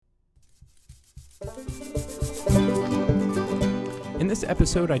In this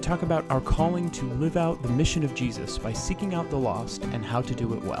episode, I talk about our calling to live out the mission of Jesus by seeking out the lost and how to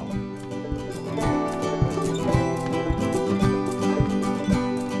do it well.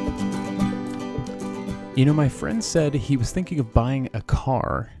 You know, my friend said he was thinking of buying a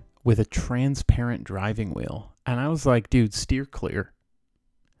car with a transparent driving wheel, and I was like, dude, steer clear.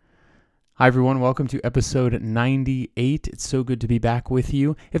 Hi, everyone. Welcome to episode 98. It's so good to be back with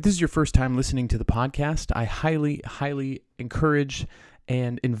you. If this is your first time listening to the podcast, I highly encourage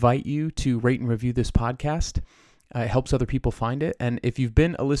and invite you to rate and review this podcast. It helps other people find it. And if you've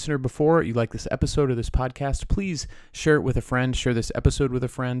been a listener before, you like this episode or this podcast, please share it with a friend, share this episode with a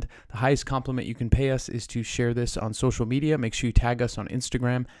friend. The highest compliment you can pay us is to share this on social media. Make sure you tag us on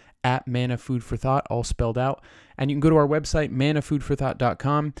Instagram at Manna Food for Thought, all spelled out. And you can go to our website,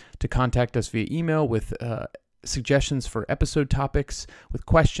 mannafoodforthought.com, to contact us via email with suggestions for episode topics, with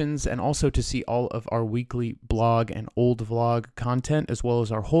questions, and also to see all of our weekly blog and old vlog content, as well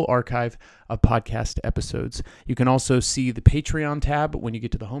as our whole archive of podcast episodes. You can also see the Patreon tab when you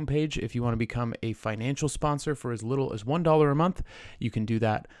get to the homepage. If you want to become a financial sponsor for as little as $1 a month, you can do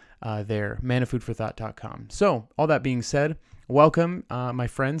that there, mannafoodforthought.com. So, all that being said, welcome, my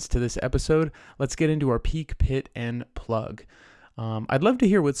friends, to this episode. Let's get into our peak, pit, and plug. I'd love to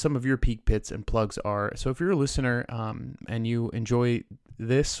hear what some of your peak, pits, and plugs are. So if you're a listener and you enjoy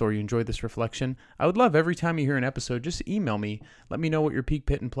this or you enjoy this reflection, I would love every time you hear an episode, just email me. Let me know what your peak,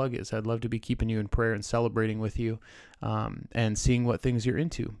 pit, and plug is. I'd love to be keeping you in prayer and celebrating with you and seeing what things you're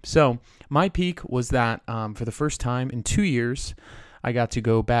into. So my peak was that for the first time in 2 years, I got to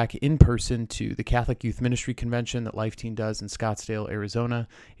go back in person to the Catholic Youth Ministry Convention that Life Teen does in Scottsdale, Arizona.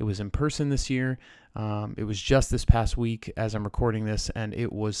 It was in person this year. It was just this past week as I'm recording this, and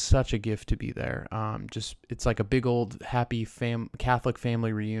it was such a gift to be there. It's like a big old happy Catholic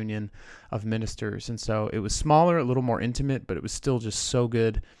family reunion of ministers. And so it was smaller, a little more intimate, but it was still just so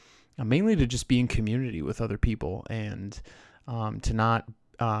good, mainly to just be in community with other people and to not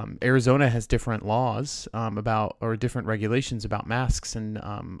Arizona has different laws different regulations about masks and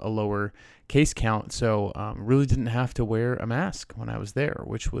a lower case count. So really didn't have to wear a mask when I was there,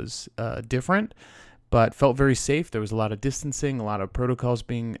 which was different, but felt very safe. There was a lot of distancing, a lot of protocols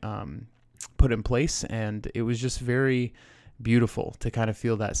being put in place, and it was just very beautiful to kind of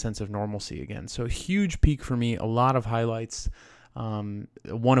feel that sense of normalcy again. So huge peak for me, a lot of highlights,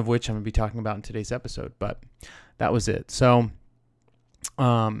 one of which I'm going to be talking about in today's episode, but that was it. So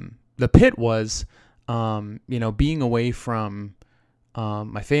the pit was, being away from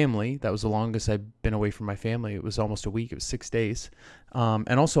my family. That was the longest I've been away from my family. It was almost a week. It was 6 days.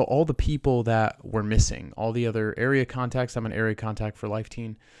 And also all the people that were missing, all the other area contacts. I'm an area contact for Life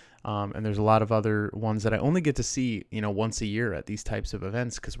Teen. And there's a lot of other ones that I only get to see, once a year at these types of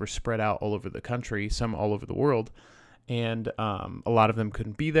events because we're spread out all over the country, some all over the world. And a lot of them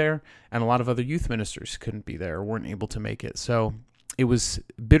couldn't be there. And a lot of other youth ministers couldn't be there or weren't able to make it. So it was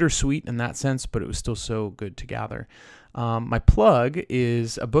bittersweet in that sense, but it was still so good to gather. My plug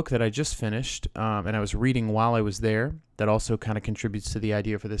is a book that I just finished, and I was reading while I was there that also kind of contributes to the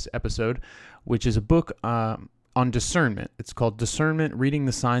idea for this episode, which is a book on discernment. It's called Discernment, Reading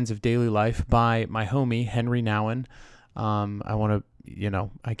the Signs of Daily Life by my homie, Henry Nouwen.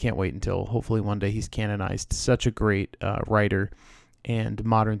 I can't wait until hopefully one day he's canonized. Such a great writer and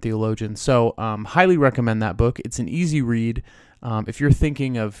modern theologian. So highly recommend that book. It's an easy read. If you're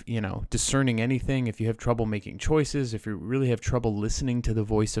thinking of, discerning anything, if you have trouble making choices, if you really have trouble listening to the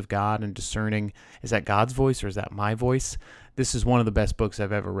voice of God and discerning, is that God's voice or is that my voice? This is one of the best books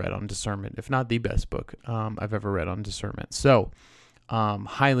I've ever read on discernment, if not the best book I've ever read on discernment. So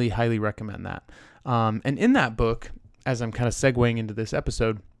highly recommend that. And in that book, as I'm kind of segueing into this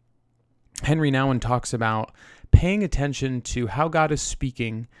episode, Henry Nouwen talks about paying attention to how God is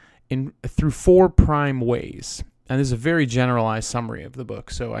speaking through 4 prime ways. And this is a very generalized summary of the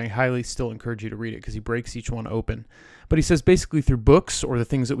book, so I highly still encourage you to read it because he breaks each one open. But he says basically through books or the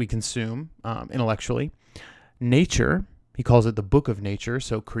things that we consume intellectually, nature, he calls it the book of nature,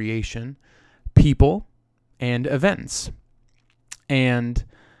 so creation, people, and events. And,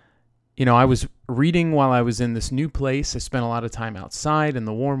 I was reading while I was in this new place. I spent a lot of time outside in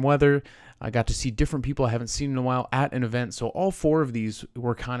the warm weather. I got to see different people I haven't seen in a while at an event. So all 4 of these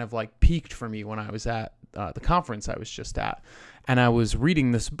were kind of like peaked for me when I was at the conference I was just at. And I was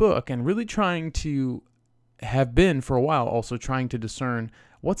reading this book and really trying to have been for a while also trying to discern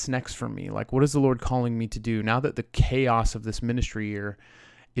what's next for me. Like, what is the Lord calling me to do now that the chaos of this ministry year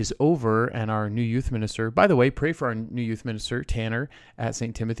is over, and our new youth minister, by the way, pray for our new youth minister, Tanner, at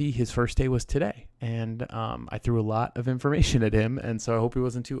St. Timothy. His first day was today, and I threw a lot of information at him, and so I hope he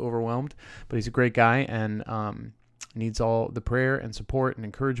wasn't too overwhelmed, but he's a great guy, and needs all the prayer and support and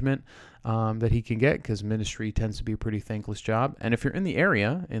encouragement that he can get, because ministry tends to be a pretty thankless job. And if you're in the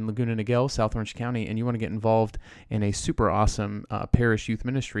area, in Laguna Niguel, South Orange County, and you want to get involved in a super awesome parish youth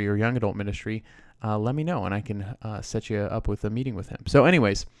ministry or young adult ministry, let me know, and I can set you up with a meeting with him. So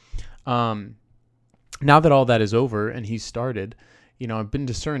anyways, now that all that is over and he's started, I've been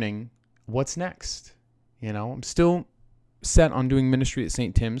discerning what's next. I'm still set on doing ministry at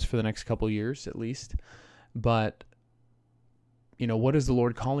St. Tim's for the next couple of years at least, but what is the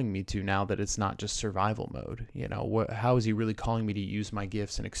Lord calling me to now that it's not just survival mode? How is he really calling me to use my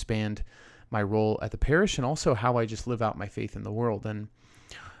gifts and expand my role at the parish, and also how I just live out my faith in the world? And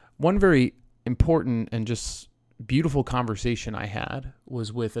one very important and just beautiful conversation I had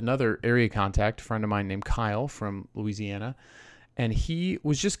was with another area contact, friend of mine named Kyle from Louisiana. And he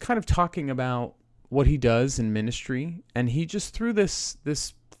was just kind of talking about what he does in ministry. And he just threw this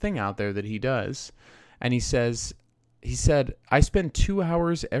thing out there that he does. And he said, I spend 2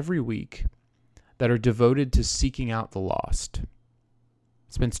 hours every week that are devoted to seeking out the lost.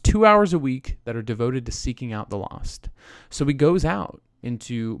 Spends 2 hours a week that are devoted to seeking out the lost. So he goes out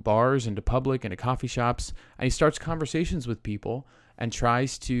into bars, into public, into coffee shops, and he starts conversations with people and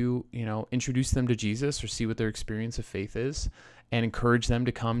tries to, introduce them to Jesus or see what their experience of faith is, and encourage them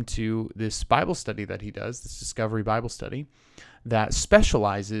to come to this Bible study that he does, this Discovery Bible Study, that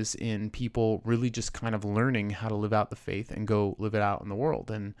specializes in people really just kind of learning how to live out the faith and go live it out in the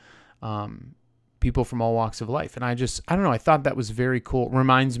world, and people from all walks of life. And I don't know, I thought that was very cool. It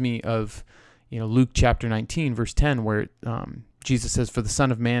reminds me of, Luke chapter 19, verse 10, where Jesus says, for the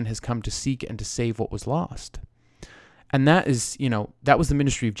Son of Man has come to seek and to save what was lost. And that is, that was the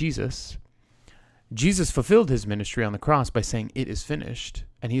ministry of Jesus. Jesus fulfilled his ministry on the cross by saying, it is finished.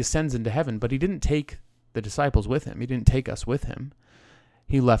 And he ascends into heaven, but he didn't take the disciples with him. He didn't take us with him.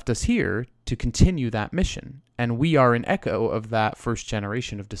 He left us here to continue that mission. And we are an echo of that first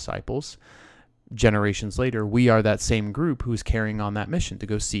generation of disciples. Generations later, we are that same group who's carrying on that mission to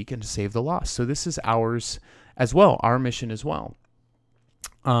go seek and to save the lost. So this is ours as well, our mission as well.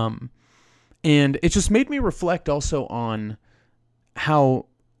 And it just made me reflect also on how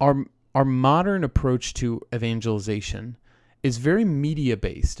our modern approach to evangelization is very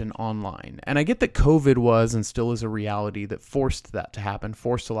media-based and online. And I get that COVID was and still is a reality that forced that to happen,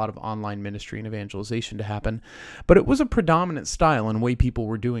 forced a lot of online ministry and evangelization to happen. But it was a predominant style and way people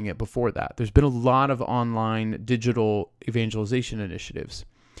were doing it before that. There's been a lot of online digital evangelization initiatives.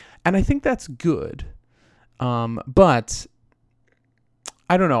 And I think that's good. But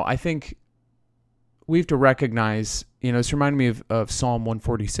I don't know. I think we have to recognize, it's reminding me of Psalm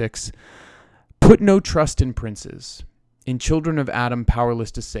 146. Put no trust in princes, in children of Adam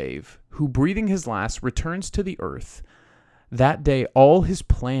powerless to save, who breathing his last returns to the earth. That day all his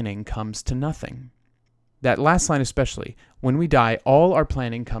planning comes to nothing. That last line especially, when we die, all our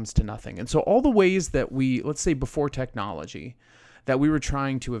planning comes to nothing. And so all the ways that we, let's say before technology, that we were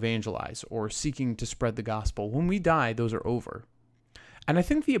trying to evangelize or seeking to spread the gospel, when we die, those are over. And I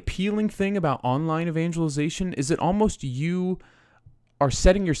think the appealing thing about online evangelization is that almost you are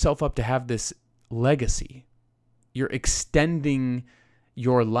setting yourself up to have this legacy. You're extending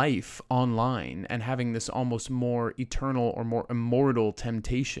your life online and having this almost more eternal or more immortal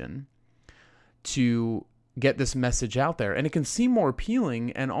temptation to get this message out there. And it can seem more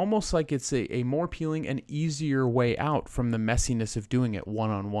appealing and almost like it's a more appealing and easier way out from the messiness of doing it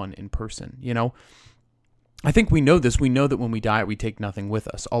one-on-one in person. I think we know this. We know that when we die, we take nothing with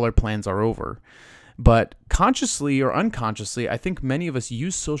us. All our plans are over. But consciously or unconsciously, I think many of us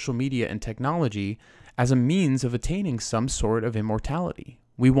use social media and technology as a means of attaining some sort of immortality.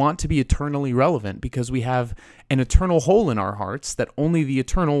 We want to be eternally relevant because we have an eternal hole in our hearts that only the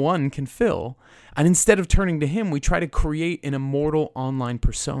Eternal One can fill. And instead of turning to him, we try to create an immortal online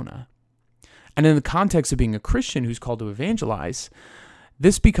persona. And in the context of being a Christian who's called to evangelize,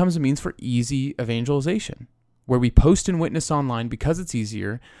 this becomes a means for easy evangelization, where we post and witness online because it's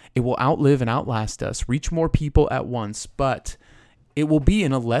easier. It will outlive and outlast us, reach more people at once, but it will be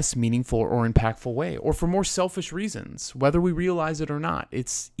in a less meaningful or impactful way, or for more selfish reasons, whether we realize it or not.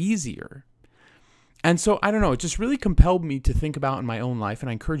 It's easier. And so, I don't know, it just really compelled me to think about in my own life, and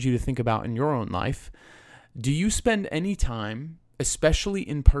I encourage you to think about in your own life. Do you spend any time, especially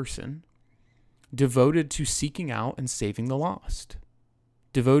in person, devoted to seeking out and saving the lost?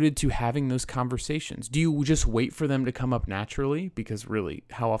 devoted to having those conversations? Do you just wait for them to come up naturally? Because really,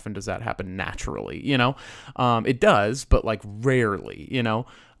 how often does that happen naturally? It does, but like rarely,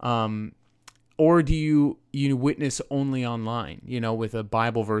 or do you witness only online, with a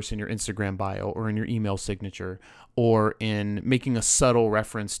Bible verse in your Instagram bio or in your email signature, or in making a subtle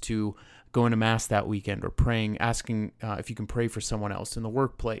reference to going to mass that weekend, or praying, asking if you can pray for someone else in the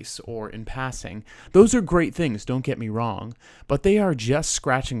workplace or in passing? Those are great things, don't get me wrong, but they are just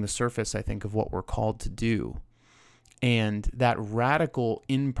scratching the surface, I think, of what we're called to do. And that radical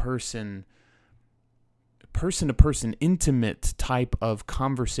in-person, person-to-person, intimate type of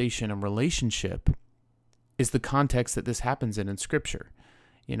conversation and relationship is the context that this happens in Scripture.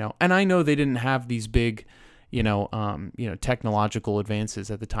 And I know they didn't have these big technological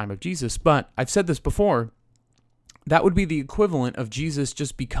advances at the time of Jesus. But I've said this before, that would be the equivalent of Jesus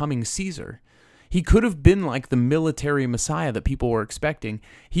just becoming Caesar. He could have been like the military Messiah that people were expecting.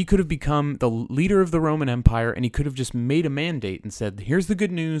 He could have become the leader of the Roman Empire, and he could have just made a mandate and said, here's the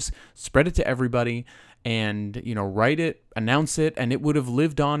good news, spread it to everybody, and, write it, announce it, and it would have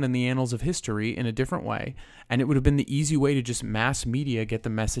lived on in the annals of history in a different way. And it would have been the easy way to just mass media get the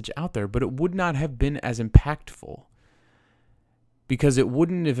message out there, but it would not have been as impactful, because it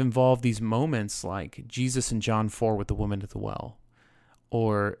wouldn't have involved these moments like Jesus in John 4 with the woman at the well,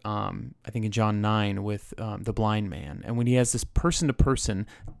 or I think in John 9 with the blind man. And when he has this person-to-person,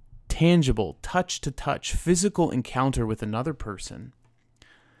 tangible, touch-to-touch, physical encounter with another person,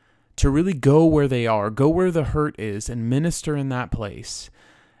 to really go where they are, go where the hurt is, and minister in that place,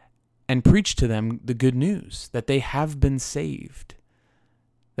 and preach to them the good news that they have been saved,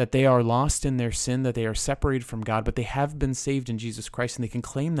 that they are lost in their sin, that they are separated from God, but they have been saved in Jesus Christ, and they can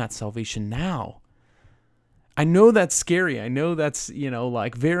claim that salvation now. I know that's scary. I know that's,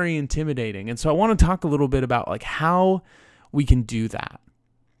 very intimidating. And so I want to talk a little bit about how we can do that.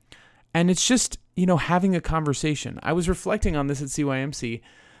 And it's just, having a conversation. I was reflecting on this at CYMC,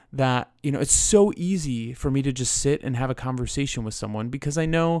 that, it's so easy for me to just sit and have a conversation with someone, because I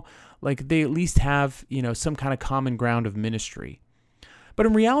know they at least have, some kind of common ground of ministry. But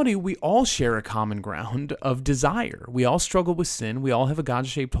in reality, we all share a common ground of desire. We all struggle with sin. We all have a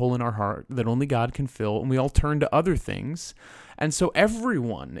God-shaped hole in our heart that only God can fill, and we all turn to other things. And so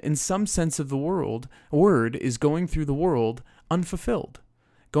everyone, in some sense of the word, is going through the world unfulfilled,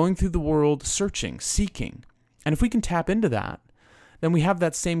 going through the world searching, seeking. And if we can tap into that, then we have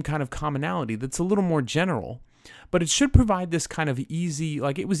that same kind of commonality that's a little more general, but it should provide this kind of easy,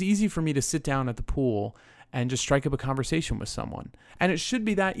 it was easy for me to sit down at the pool and just strike up a conversation with someone. And it should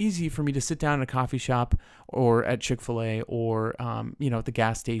be that easy for me to sit down in a coffee shop, or at Chick-fil-A, or, at the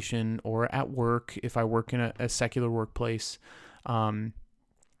gas station, or at work, if I work in a secular workplace,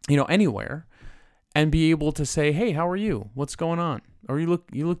 anywhere, and be able to say, hey, how are you? What's going on? Or you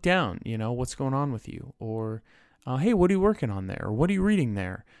look down, what's going on with you? Or, hey, what are you working on there? Or what are you reading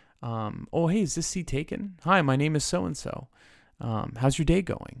there? Oh, hey, is this seat taken? Hi, my name is so-and-so. How's your day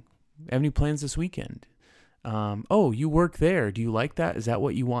going? Have any plans this weekend? Oh, you work there. Do you like that? Is that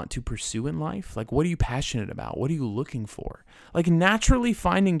what you want to pursue in life? What are you passionate about? What are you looking for? Naturally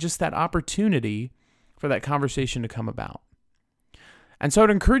finding just that opportunity for that conversation to come about. And so I'd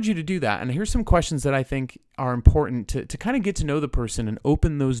encourage you to do that. And here's some questions that I think are important to kind of get to know the person and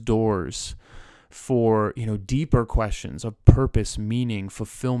open those doors for, deeper questions of purpose, meaning,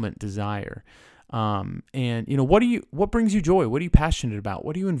 fulfillment, desire. And what brings you joy? What are you passionate about?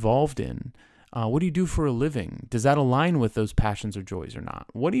 What are you involved in? What do you do for a living? Does that align with those passions or joys or not?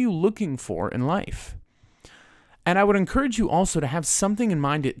 What are you looking for in life? And I would encourage you also to have something in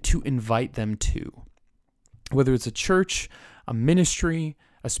mind to invite them to, whether it's a church, a ministry,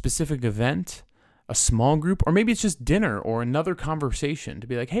 a specific event, a small group, or maybe it's just dinner or another conversation, to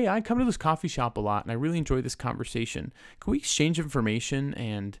be like, hey, I come to this coffee shop a lot and I really enjoy this conversation. Can we exchange information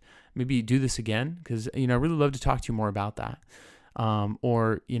and maybe do this again? Because, I really love to talk to you more about that.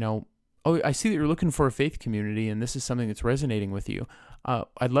 Oh, I see that you're looking for a faith community and this is something that's resonating with you.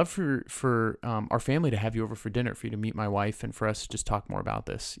 I'd love for our family to have you over for dinner, for you to meet my wife and for us to just talk more about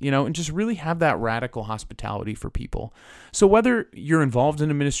this, and just really have that radical hospitality for people. So whether you're involved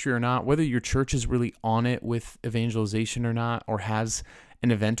in a ministry or not, whether your church is really on it with evangelization or not, or has an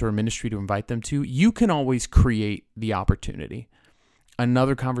event or a ministry to invite them to, you can always create the opportunity.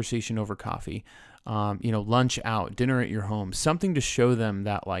 Another conversation over coffee, lunch out, dinner at your home, something to show them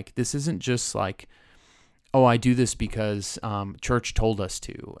that this isn't just oh, I do this because church told us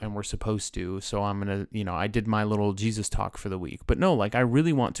to and we're supposed to. So I'm going to, I did my little Jesus talk for the week. But no, I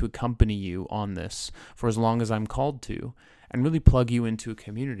really want to accompany you on this for as long as I'm called to, and really plug you into a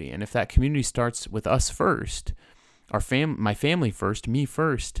community. And if that community starts with us first, my family first, me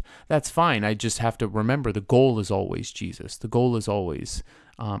first, that's fine. I just have to remember the goal is always Jesus. The goal is always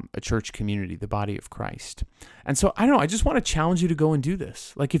a church community, the body of Christ. And so, I don't know, I just want to challenge you to go and do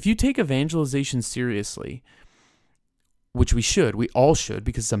this. Like, if you take evangelization seriously, which we all should,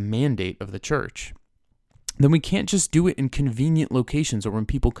 because it's a mandate of the church, then we can't just do it in convenient locations or when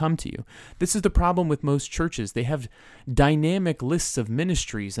people come to you. This is the problem with most churches. They have dynamic lists of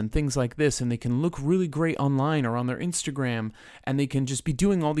ministries and things like this, and they can look really great online or on their Instagram, and they can just be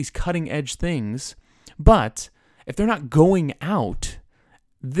doing all these cutting-edge things. But if they're not going out,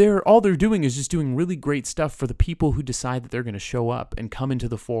 all they're doing is just doing really great stuff for the people who decide that they're going to show up and come into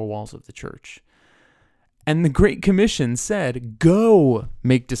the four walls of the church. And the Great Commission said, go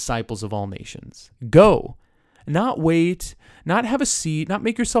make disciples of all nations. Go. Not wait, not have a seat, not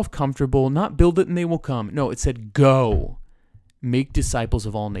make yourself comfortable, not build it and they will come. No, it said go. Make disciples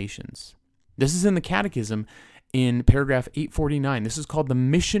of all nations. This is in the Catechism in paragraph 849. This is called the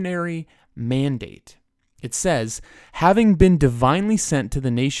missionary mandate. It says, having been divinely sent to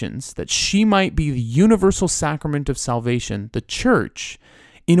the nations that she might be the universal sacrament of salvation, the church,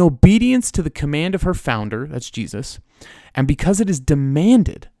 in obedience to the command of her founder, that's Jesus, and because it is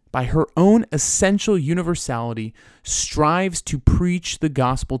demanded by her own essential universality, strives to preach the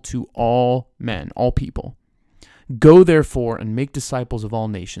gospel to all men, all people. Go, therefore, and make disciples of all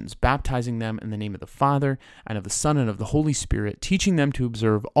nations, baptizing them in the name of the Father, and of the Son, and of the Holy Spirit, teaching them to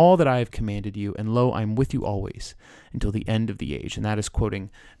observe all that I have commanded you, and lo, I am with you always, until the end of the age. And that is quoting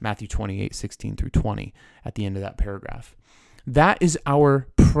Matthew 28:16 through 20 at the end of that paragraph. That is our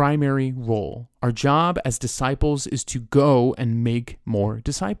primary role. Our job as disciples is to go and make more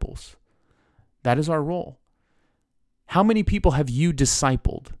disciples. That is our role. How many people have you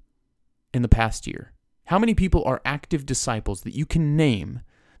discipled in the past year? How many people are active disciples that you can name,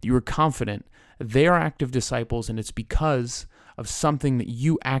 that you are confident they are active disciples, and it's because of something that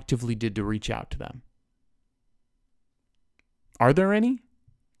you actively did to reach out to them? Are there any?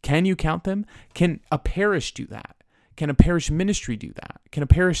 Can you count them? Can a parish do that? Can a parish ministry do that? Can a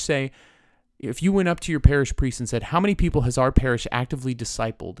parish say, if you went up to your parish priest and said, how many people has our parish actively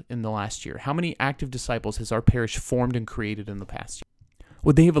discipled in the last year? How many active disciples has our parish formed and created in the past year?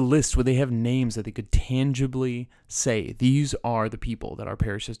 Would they have a list? Would they have names that they could tangibly say, these are the people that our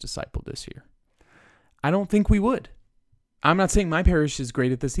parish has discipled this year? I don't think we would. I'm not saying my parish is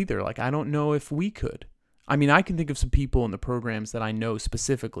great at this either. Like, I don't know if we could. I mean, I can think of some people in the programs that I know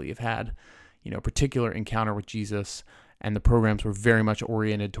specifically have had, a particular encounter with Jesus, and the programs were very much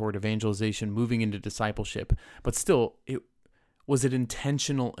oriented toward evangelization, moving into discipleship. But still, was it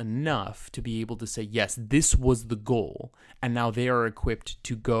intentional enough to be able to say, yes, this was the goal, and now they are equipped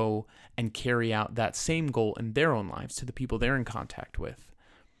to go and carry out that same goal in their own lives to the people they're in contact with?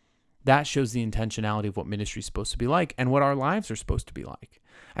 That shows the intentionality of what ministry is supposed to be like and what our lives are supposed to be like.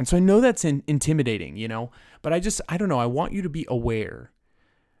 And so I know that's intimidating, but I don't know. I want you to be aware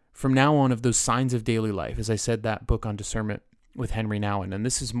from now on of those signs of daily life. As I said, that book on discernment with Henry Nouwen, and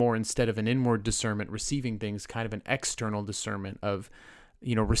this is more, instead of an inward discernment, receiving things, kind of an external discernment of,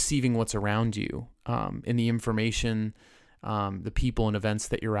 receiving what's around you, in the information, the people and events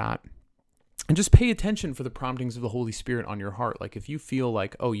that you're at. And just pay attention for the promptings of the Holy Spirit on your heart. Like, if you feel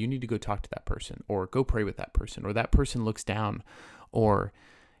like, oh, you need to go talk to that person, or go pray with that person, or that person looks down, or,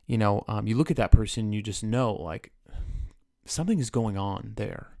 you look at that person and you just know, like, something is going on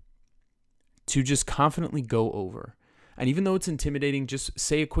there, to just confidently go over. And even though it's intimidating, just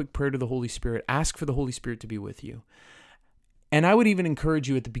say a quick prayer to the Holy Spirit. Ask for the Holy Spirit to be with you. And I would even encourage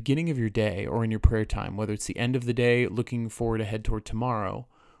you at the beginning of your day or in your prayer time, whether it's the end of the day, looking forward ahead toward tomorrow,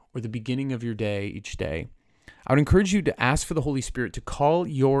 or the beginning of your day each day, I would encourage you to ask for the Holy Spirit to call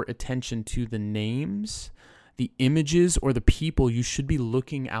your attention to the names, the images, or the people you should be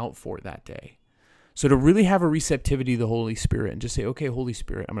looking out for that day. So to really have a receptivity to the Holy Spirit and just say, okay, Holy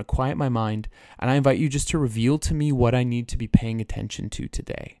Spirit, I'm going to quiet my mind, and I invite you just to reveal to me what I need to be paying attention to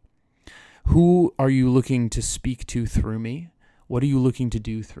today. Who are you looking to speak to through me? What are you looking to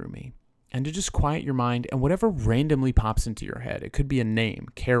do through me? And to just quiet your mind, and whatever randomly pops into your head. It could be a name,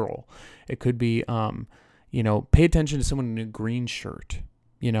 Carol. It could be, pay attention to someone in a green shirt,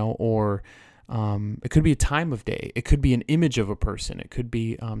 or it could be a time of day. It could be an image of a person. It could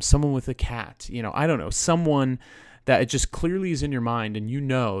be someone with a cat. I don't know, someone that it just clearly is in your mind, and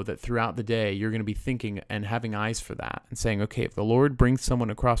that throughout the day you're going to be thinking and having eyes for that and saying, okay, if the Lord brings someone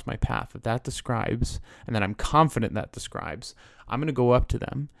across my path that describes, and that I'm confident that describes, I'm going to go up to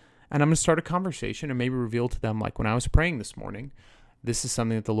them and I'm going to start a conversation and maybe reveal to them, like when I was praying this morning, this is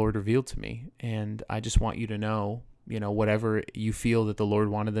something that the Lord revealed to me, and I just want you to know whatever you feel that the Lord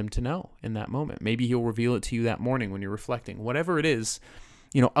wanted them to know in that moment. Maybe he'll reveal it to you that morning when you're reflecting. Whatever it is,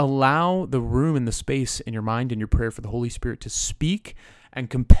 allow the room and the space in your mind and your prayer for the Holy Spirit to speak and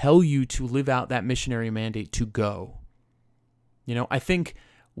compel you to live out that missionary mandate to go. I think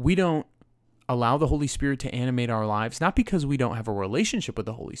we don't allow the Holy Spirit to animate our lives, not because we don't have a relationship with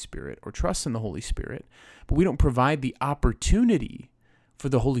the Holy Spirit or trust in the Holy Spirit, but we don't provide the opportunity for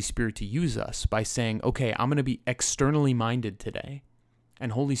the Holy Spirit to use us by saying, okay, I'm going to be externally minded today.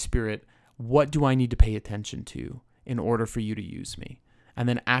 And Holy Spirit, what do I need to pay attention to in order for you to use me? And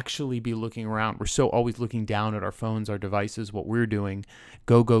then actually be looking around. We're so always looking down at our phones, our devices, what we're doing,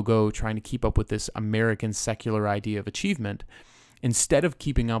 go, trying to keep up with this American secular idea of achievement, instead of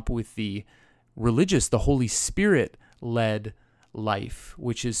keeping up with the religious, the Holy Spirit-led life,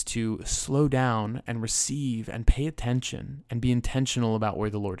 which is to slow down and receive and pay attention and be intentional about where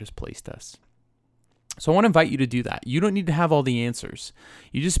the Lord has placed us. So I want to invite you to do that. You don't need to have all the answers.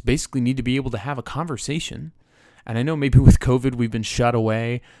 You just basically need to be able to have a conversation. And I know maybe with COVID we've been shut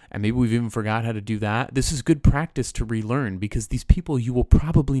away and maybe we've even forgot how to do that. This is good practice to relearn because these people you will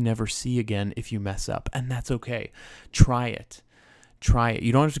probably never see again if you mess up, and that's okay. Try it.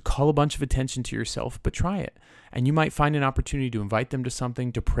 You don't have to call a bunch of attention to yourself, but try it. And you might find an opportunity to invite them to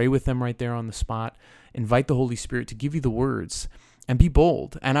something, to pray with them right there on the spot. Invite the Holy Spirit to give you the words and be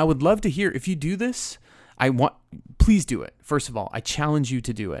bold. And I would love to hear, if you do this, please do it. First of all, I challenge you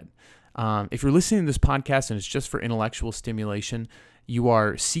to do it. If you're listening to this podcast and it's just for intellectual stimulation, you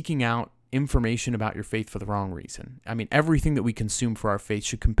are seeking out information about your faith for the wrong reason. I mean, everything that we consume for our faith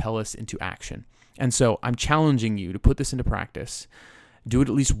should compel us into action. And so I'm challenging you to put this into practice. Do it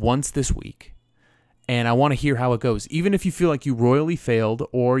at least once this week. And I want to hear how it goes. Even if you feel like you royally failed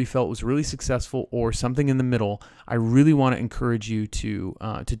or you felt it was really successful or something in the middle, I really want to encourage you to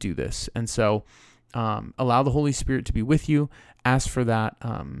do this. And so allow the Holy Spirit to be with you. Ask for that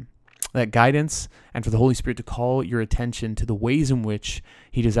guidance and for the Holy Spirit to call your attention to the ways in which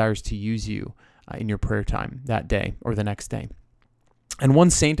he desires to use you in your prayer time that day or the next day. And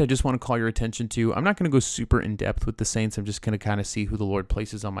one saint I just want to call your attention to. I'm not going to go super in depth with the saints. I'm just going to kind of see who the Lord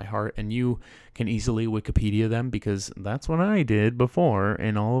places on my heart. And you can easily Wikipedia them because that's what I did before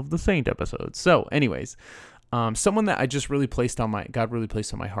in all of the saint episodes. So anyways, someone that I just really God really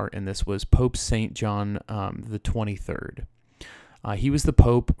placed on my heart in this was Pope St. John the 23rd. He was the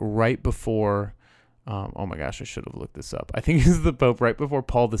Pope right before, oh my gosh, I should have looked this up. I think he was the Pope right before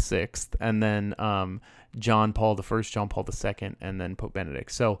Paul VI, and then John Paul I, John Paul II, and then Pope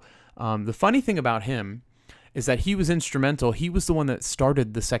Benedict. So the funny thing about him is that he was instrumental. He was the one that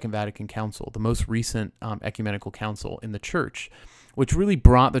started the Second Vatican Council, the most recent ecumenical council in the church, which really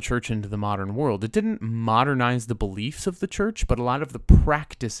brought the church into the modern world. It didn't modernize the beliefs of the church, but a lot of the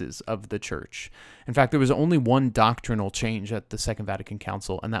practices of the church. In fact, there was only one doctrinal change at the Second Vatican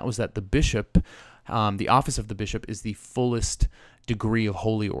Council, and that was that the bishop, the office of the bishop, is the fullest degree of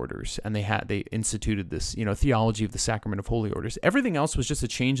holy orders, and they instituted this, theology of the sacrament of holy orders. Everything else was just a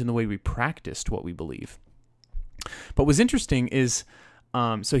change in the way we practiced what we believe. But what's interesting is,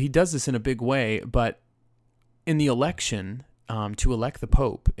 so he does this in a big way, but in the election to elect the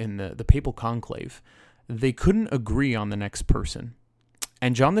Pope in the papal conclave, they couldn't agree on the next person.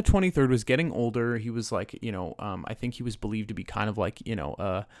 And John the 23rd was getting older. He was like, I think he was believed to be kind of like,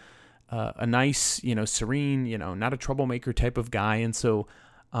 a nice, serene, not a troublemaker type of guy. And so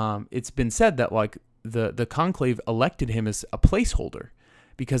it's been said that like the conclave elected him as a placeholder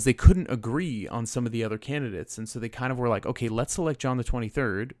because they couldn't agree on some of the other candidates. And so they kind of were like, okay, let's select John the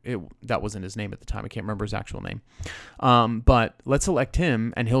 23rd. That wasn't his name at the time. I can't remember his actual name. But let's elect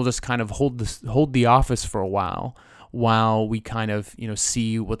him, and he'll just kind of hold the office for a while we kind of,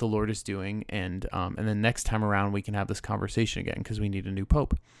 see what the Lord is doing. And then next time around, we can have this conversation again because we need a new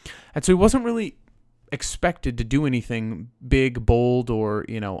Pope. And so he wasn't really expected to do anything big, bold, or,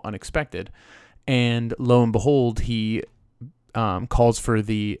 unexpected. And lo and behold, he calls for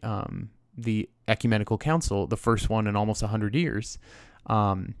the ecumenical council, the first one in almost 100 years,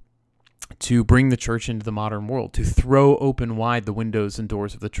 to bring the church into the modern world, to throw open wide the windows and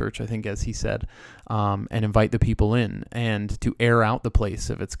doors of the church, I think, as he said, and invite the people in, and to air out the place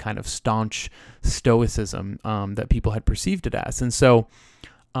of its kind of staunch stoicism that people had perceived it as. And so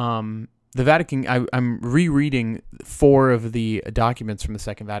the Vatican, I'm rereading 4 of the documents from the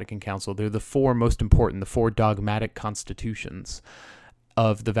Second Vatican Council. They're the 4 most important, the 4 dogmatic constitutions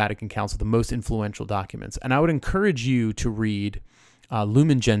of the Vatican Council, the most influential documents. And I would encourage you to read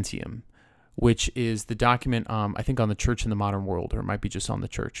Lumen Gentium, which is the document, I think, on the church in the modern world, or it might be just on the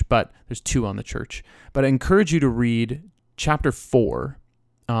church, but there's 2 on the church. But I encourage you to read chapter 4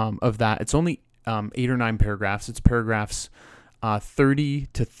 of that. It's only 8 or 9 paragraphs. It's paragraphs 30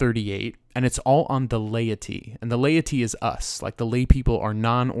 to 38, and it's all on the laity. And the laity is us. Like, the lay people are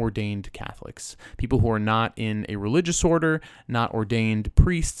non-ordained Catholics, people who are not in a religious order, not ordained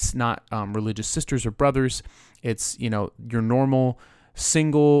priests, not religious sisters or brothers. It's, your normal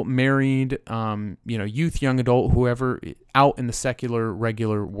single, married, youth, young adult, whoever, out in the secular,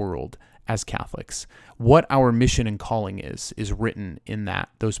 regular world as Catholics. What our mission and calling is written in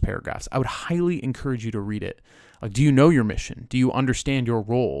those paragraphs. I would highly encourage you to read it. Like, do you know your mission? Do you understand your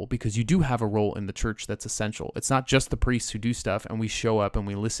role? Because you do have a role in the church that's essential. It's not just the priests who do stuff and we show up and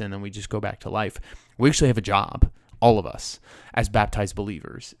we listen and we just go back to life. We actually have a job, all of us, as baptized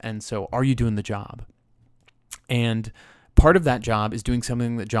believers. And so, are you doing the job? And part of that job is doing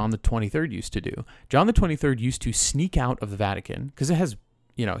something that John the 23rd used to do. John the 23rd used to sneak out of the Vatican, because it has,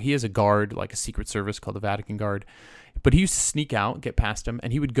 he has a guard, like a secret service called the Vatican Guard. But he used to sneak out, get past him,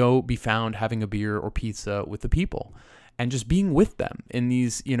 and he would go be found having a beer or pizza with the people and just being with them in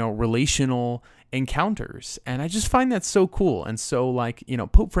these, relational encounters. And I just find that so cool. And so,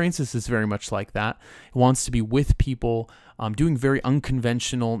 Pope Francis is very much like that. He wants to be with people, doing very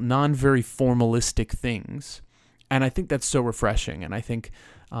unconventional, non-very formalistic things. And I think that's so refreshing. And I think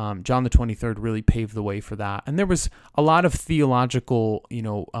John the 23rd really paved the way for that. And there was a lot of theological,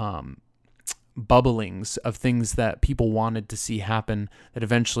 bubblings of things that people wanted to see happen that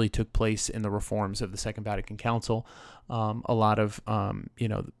eventually took place in the reforms of the Second Vatican Council. A lot of,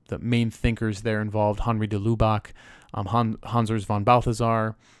 the main thinkers there involved, Henri de Lubac, Hans Urs von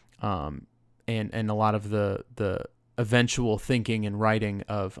Balthasar, and a lot of the eventual thinking and writing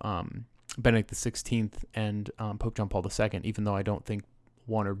of Benedict XVI and Pope John Paul II, even though I don't think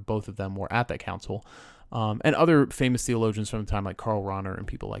one or both of them were at that council, and other famous theologians from the time like Karl Rahner and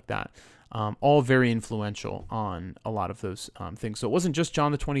people like that. All very influential on a lot of those things. So it wasn't just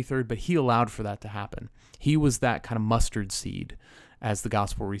John the 23rd, but he allowed for that to happen. He was that kind of mustard seed, as the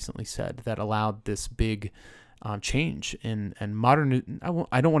gospel recently said, that allowed this big change in modern.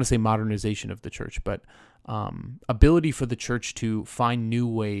 I don't want to say modernization of the church, but ability for the church to find new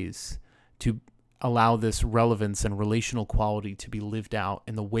ways to allow this relevance and relational quality to be lived out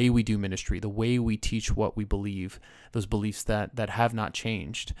in the way we do ministry, the way we teach what we believe, those beliefs that have not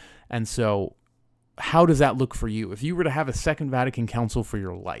changed. And so how does that look for you? If you were to have a Second Vatican Council for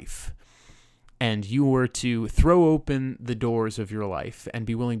your life, and you were to throw open the doors of your life and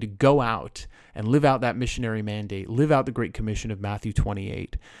be willing to go out and live out that missionary mandate, live out the Great Commission of Matthew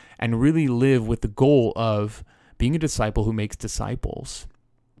 28, and really live with the goal of being a disciple who makes disciples,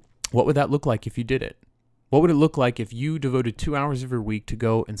 what would that look like if you did it? What would it look like if you devoted 2 hours of your week to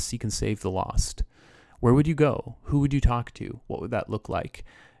go and seek and save the lost? Where would you go? Who would you talk to? What would that look like?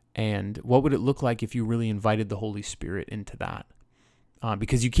 And what would it look like if you really invited the Holy Spirit into that?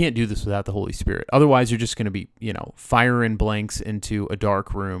 Because you can't do this without the Holy Spirit. Otherwise, you're just going to be, firing blanks into a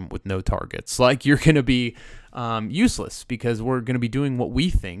dark room with no targets. Like, you're going to be useless, because we're going to be doing what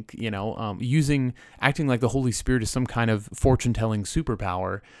we think, acting like the Holy Spirit is some kind of fortune-telling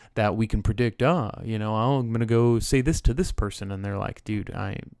superpower that we can predict. I'm going to go say this to this person. And they're like, dude,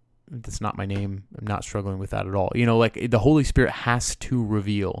 that's not my name. I'm not struggling with that at all. The Holy Spirit has to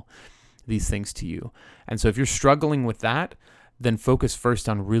reveal these things to you. And so if you're struggling with that, then focus first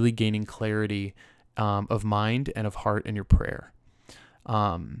on really gaining clarity of mind and of heart in your prayer,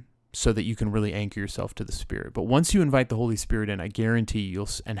 so that you can really anchor yourself to the Spirit. But once you invite the Holy Spirit in, I guarantee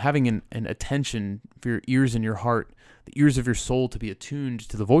and having an attention for your ears and your heart, the ears of your soul to be attuned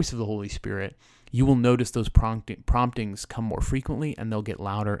to the voice of the Holy Spirit, you will notice those promptings come more frequently, and they'll get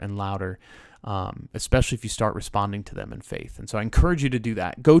louder and louder, especially if you start responding to them in faith. And so I encourage you to do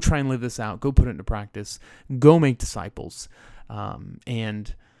that. Go try and live this out. Go put it into practice. Go make disciples.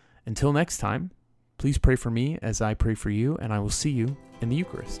 And until next time, please pray for me as I pray for you, and I will see you in the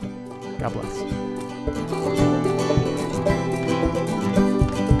Eucharist. God bless.